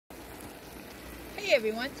Hey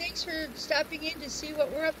everyone, thanks for stopping in to see what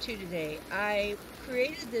we're up to today. I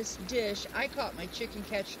created this dish, I call it my chicken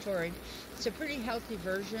cacciatore. It's a pretty healthy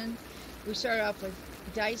version. We started off with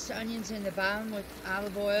diced onions in the bottom with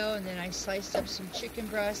olive oil, and then I sliced up some chicken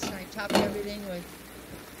breasts, and I topped everything with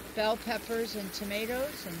bell peppers and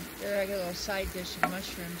tomatoes, and there I got a little side dish of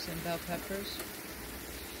mushrooms and bell peppers.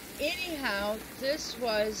 Anyhow, this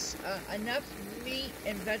was enough meat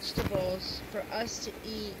and vegetables for us to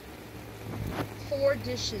eat 4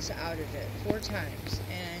 dishes out of it, 4 times,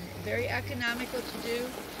 and very economical to do.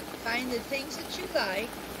 Find the things that you like,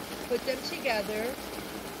 put them together,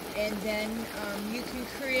 and then you can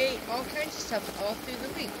create all kinds of stuff all through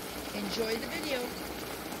the week. Enjoy the video.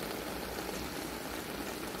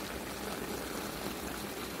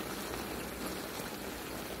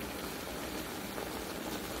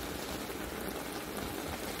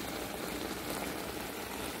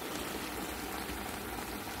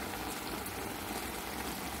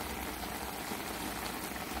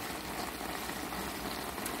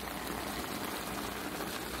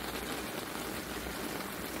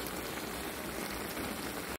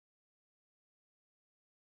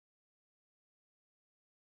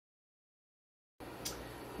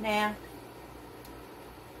 Now,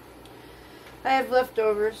 I have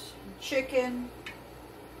leftovers, chicken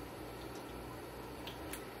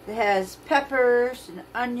that has peppers and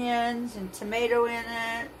onions and tomato in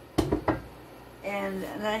it, and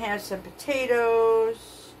then I have some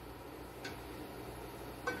potatoes.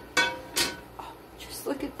 Oh, just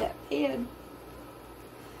look at that pan.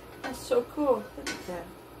 That's so cool. Look at that.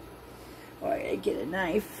 Oh, I gotta get a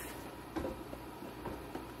knife.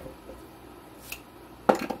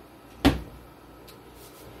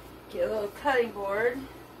 Get a little cutting board.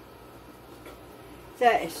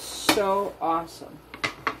 That is so awesome.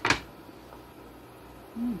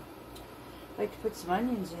 I'd like to put some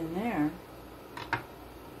onions in there.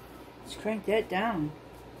 Let's crank that down.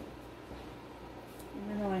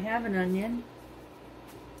 Even though I have an onion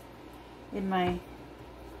in my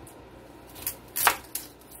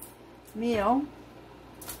meal.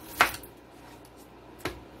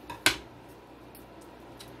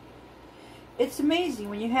 It's amazing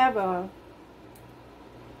when you have an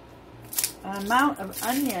amount of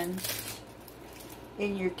onions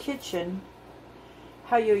in your kitchen,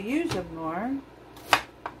 how you'll use them more.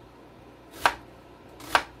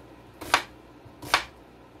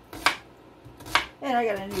 And I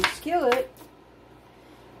got a new skillet.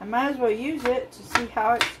 I might as well use it to see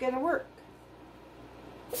how it's going to work.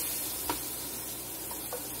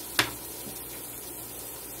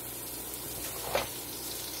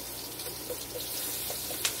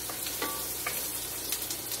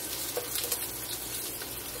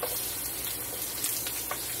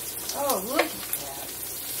 Oh, look at that.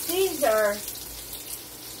 These are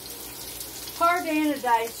hard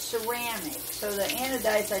anodized ceramic. So the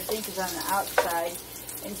anodized, I think, is on the outside,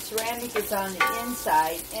 and ceramic is on the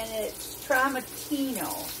inside, and it's Tramontino.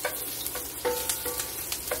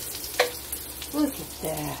 Look at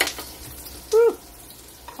that. Whew.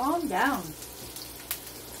 Calm down.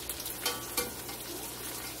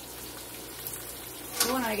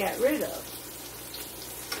 The one I got rid of.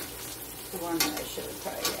 The one that I should have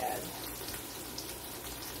probably had.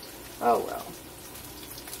 Oh well.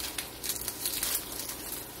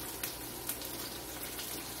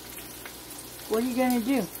 What are you going to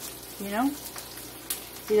do? You know?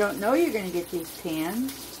 You don't know you're going to get these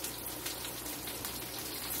pans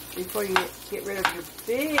before you get rid of your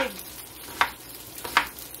big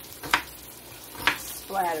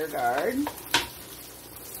splatter guard.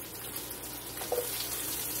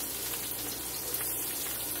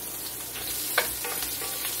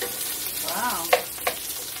 Wow.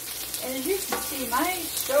 And as you can see, my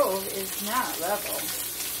stove is not level.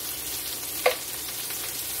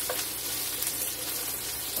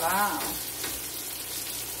 Wow.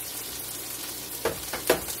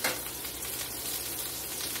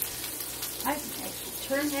 I can actually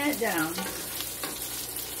turn that down.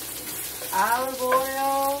 Olive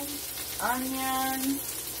oil, onion.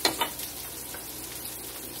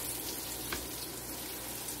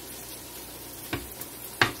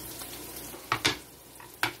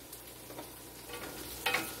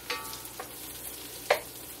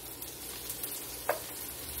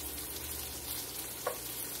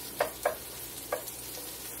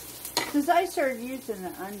 Since I started using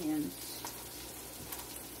the onions,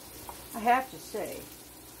 I have to say,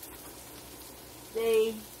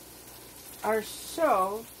 they are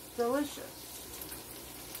so delicious.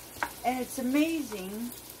 And it's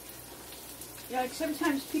amazing. You know, like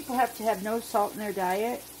sometimes people have to have no salt in their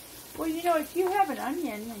diet. Well, you know, if you have an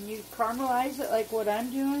onion and you caramelize it like what I'm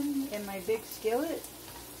doing in my big skillet,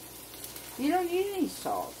 you don't need any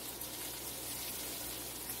salt.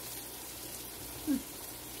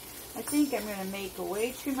 I think I'm going to make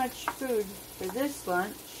way too much food for this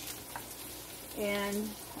lunch. And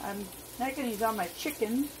I'm not going to use all my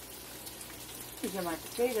chicken. These are my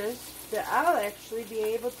potatoes. But I'll actually be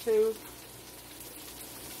able to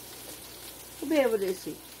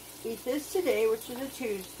see. Eat this today, which is a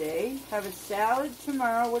Tuesday. Have a salad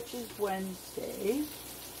tomorrow, which is Wednesday.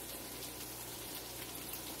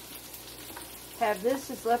 Have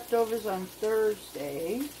this as leftovers on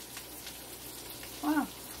Thursday. Wow.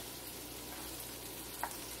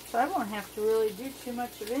 So I won't have to really do too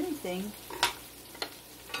much of anything.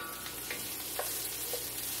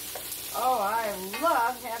 Oh, I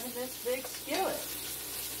love having this big skillet.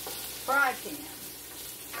 Fry pan.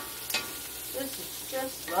 This is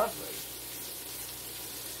just lovely.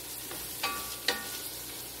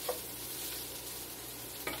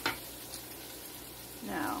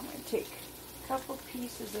 Now I'm going to take a couple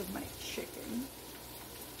pieces of my chicken.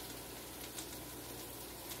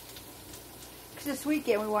 Because this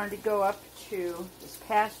weekend we wanted to go up to, this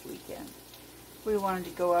past weekend, we wanted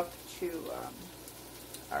to go up to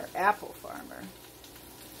our apple farmer.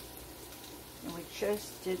 And we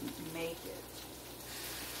just didn't make it.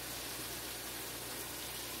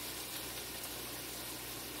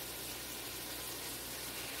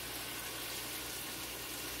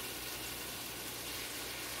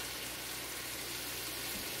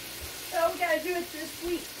 So we gotta do it this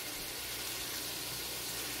week.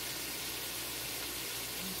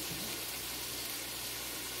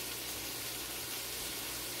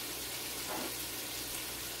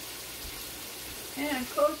 And I'm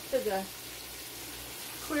close to the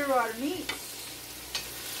Clearwater Meats,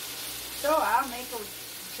 so I'll make a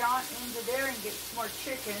jaunt into there and get some more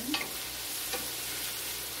chicken.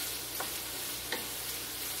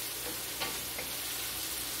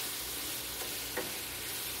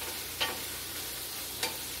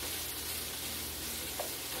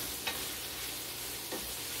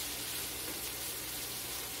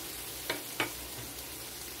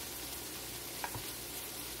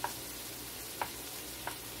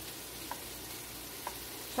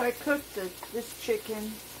 So I cooked this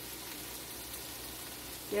chicken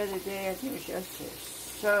the other day. I think it was yesterday.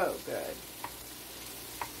 So good.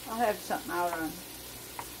 I'll have something out on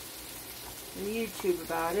the YouTube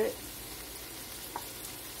about it.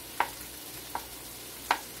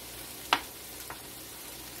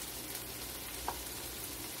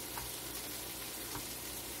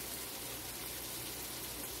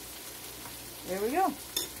 There we go.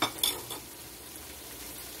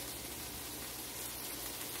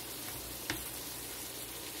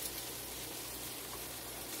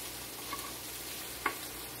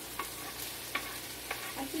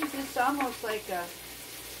 It's almost like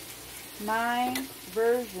my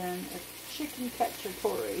version of chicken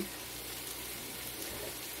cacciatore.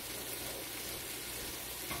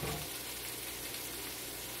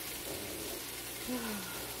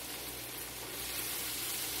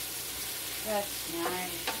 That's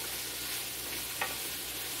nice.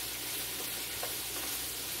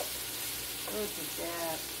 Look at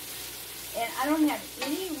that. And I don't have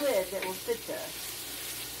any lid that will fit this.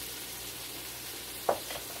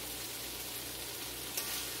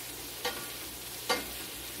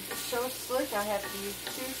 So slick, I have to use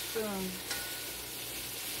 2 spoons.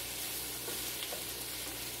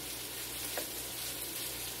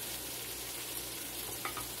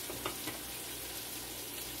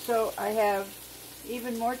 So I have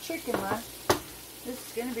even more chicken left. This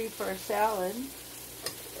is going to be for a salad.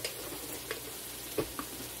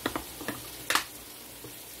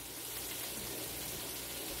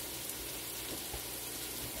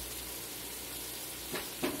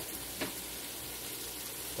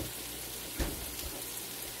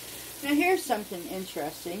 Now here's something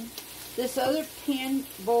interesting. This other pan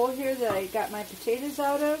bowl here that I got my potatoes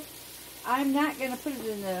out of, I'm not going to put it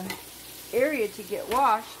in the area to get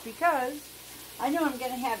washed because I know I'm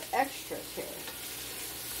going to have extras here.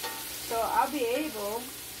 So I'll be able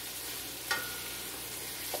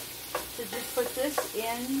to just put this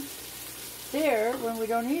in there when we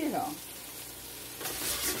don't need it all.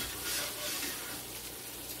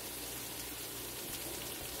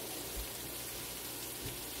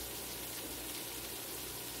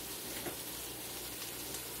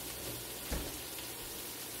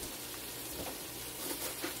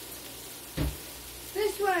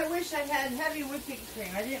 I wish I had heavy whipping cream.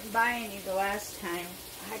 I didn't buy any the last time.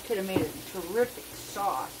 I could have made a terrific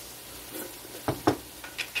sauce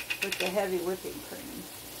with the heavy whipping cream.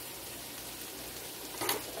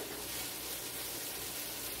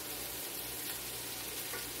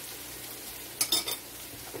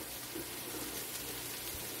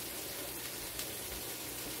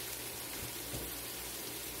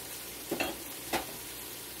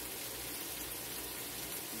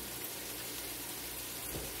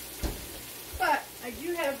 I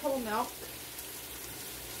do have whole milk.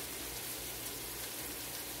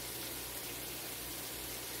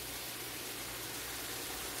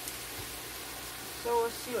 So we'll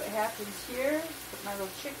see what happens here. Put my little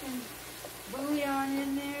chicken bouillon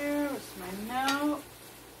in there with my milk.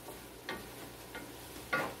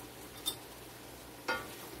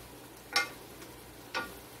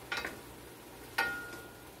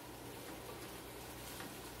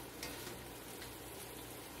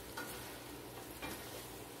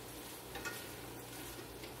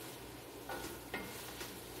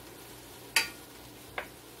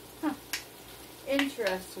 Huh.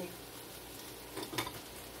 Interesting.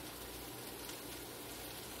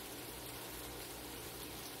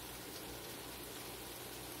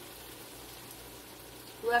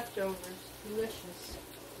 Leftovers. Delicious.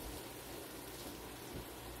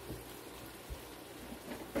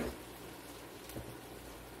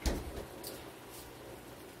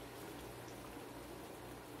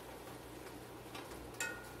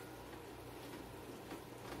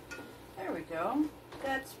 There we go.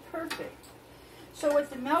 That's perfect. So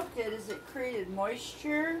what the milk did is it created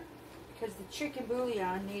moisture because the chicken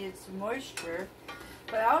bouillon needed some moisture.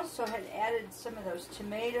 But I also had added some of those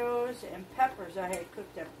tomatoes and peppers I had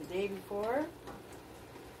cooked up the day before.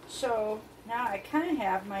 So now I kind of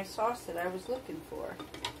have my sauce that I was looking for.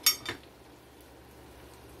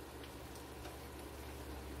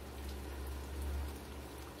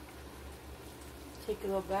 Take a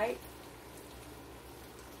little bite.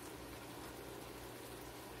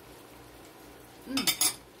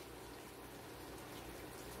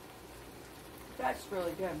 That's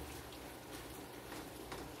really good.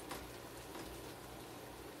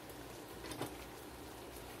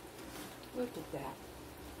 Look at that.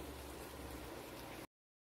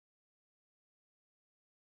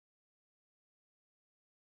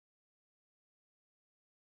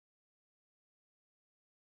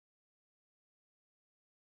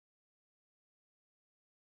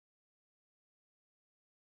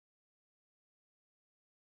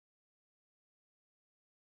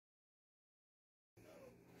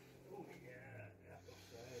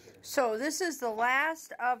 So this is the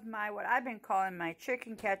last of my, what I've been calling my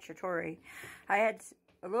chicken cacciatore. I had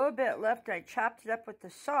a little bit left. I chopped it up with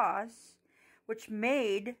the sauce, which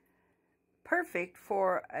made perfect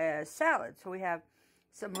for a salad. So we have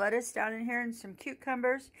some lettuce down in here and some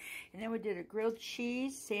cucumbers. And then we did a grilled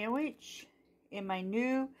cheese sandwich in my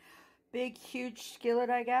new big, huge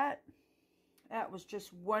skillet I got. That was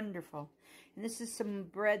just wonderful. And this is some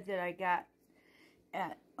bread that I got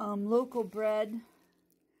at local bread.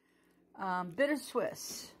 Bit of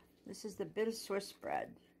Swiss. This is the bit of Swiss bread.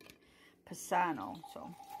 Pisano.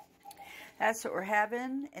 So that's what we're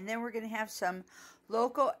having. And then we're going to have some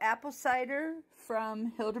local apple cider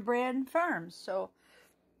from Hildebrand Farms. So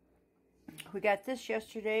we got this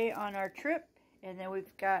yesterday on our trip. And then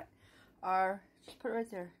we've got our, just put it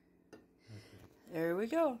right there. There we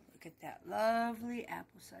go. Look at that lovely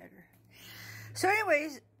apple cider. So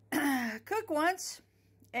anyways, cook once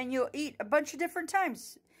and you'll eat a bunch of different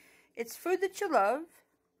times. It's food that you love.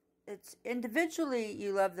 It's individually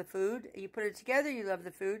you love the food. You put it together, you love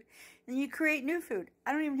the food. And you create new food.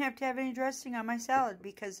 I don't even have to have any dressing on my salad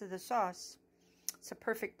because of the sauce. It's a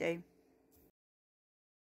perfect day.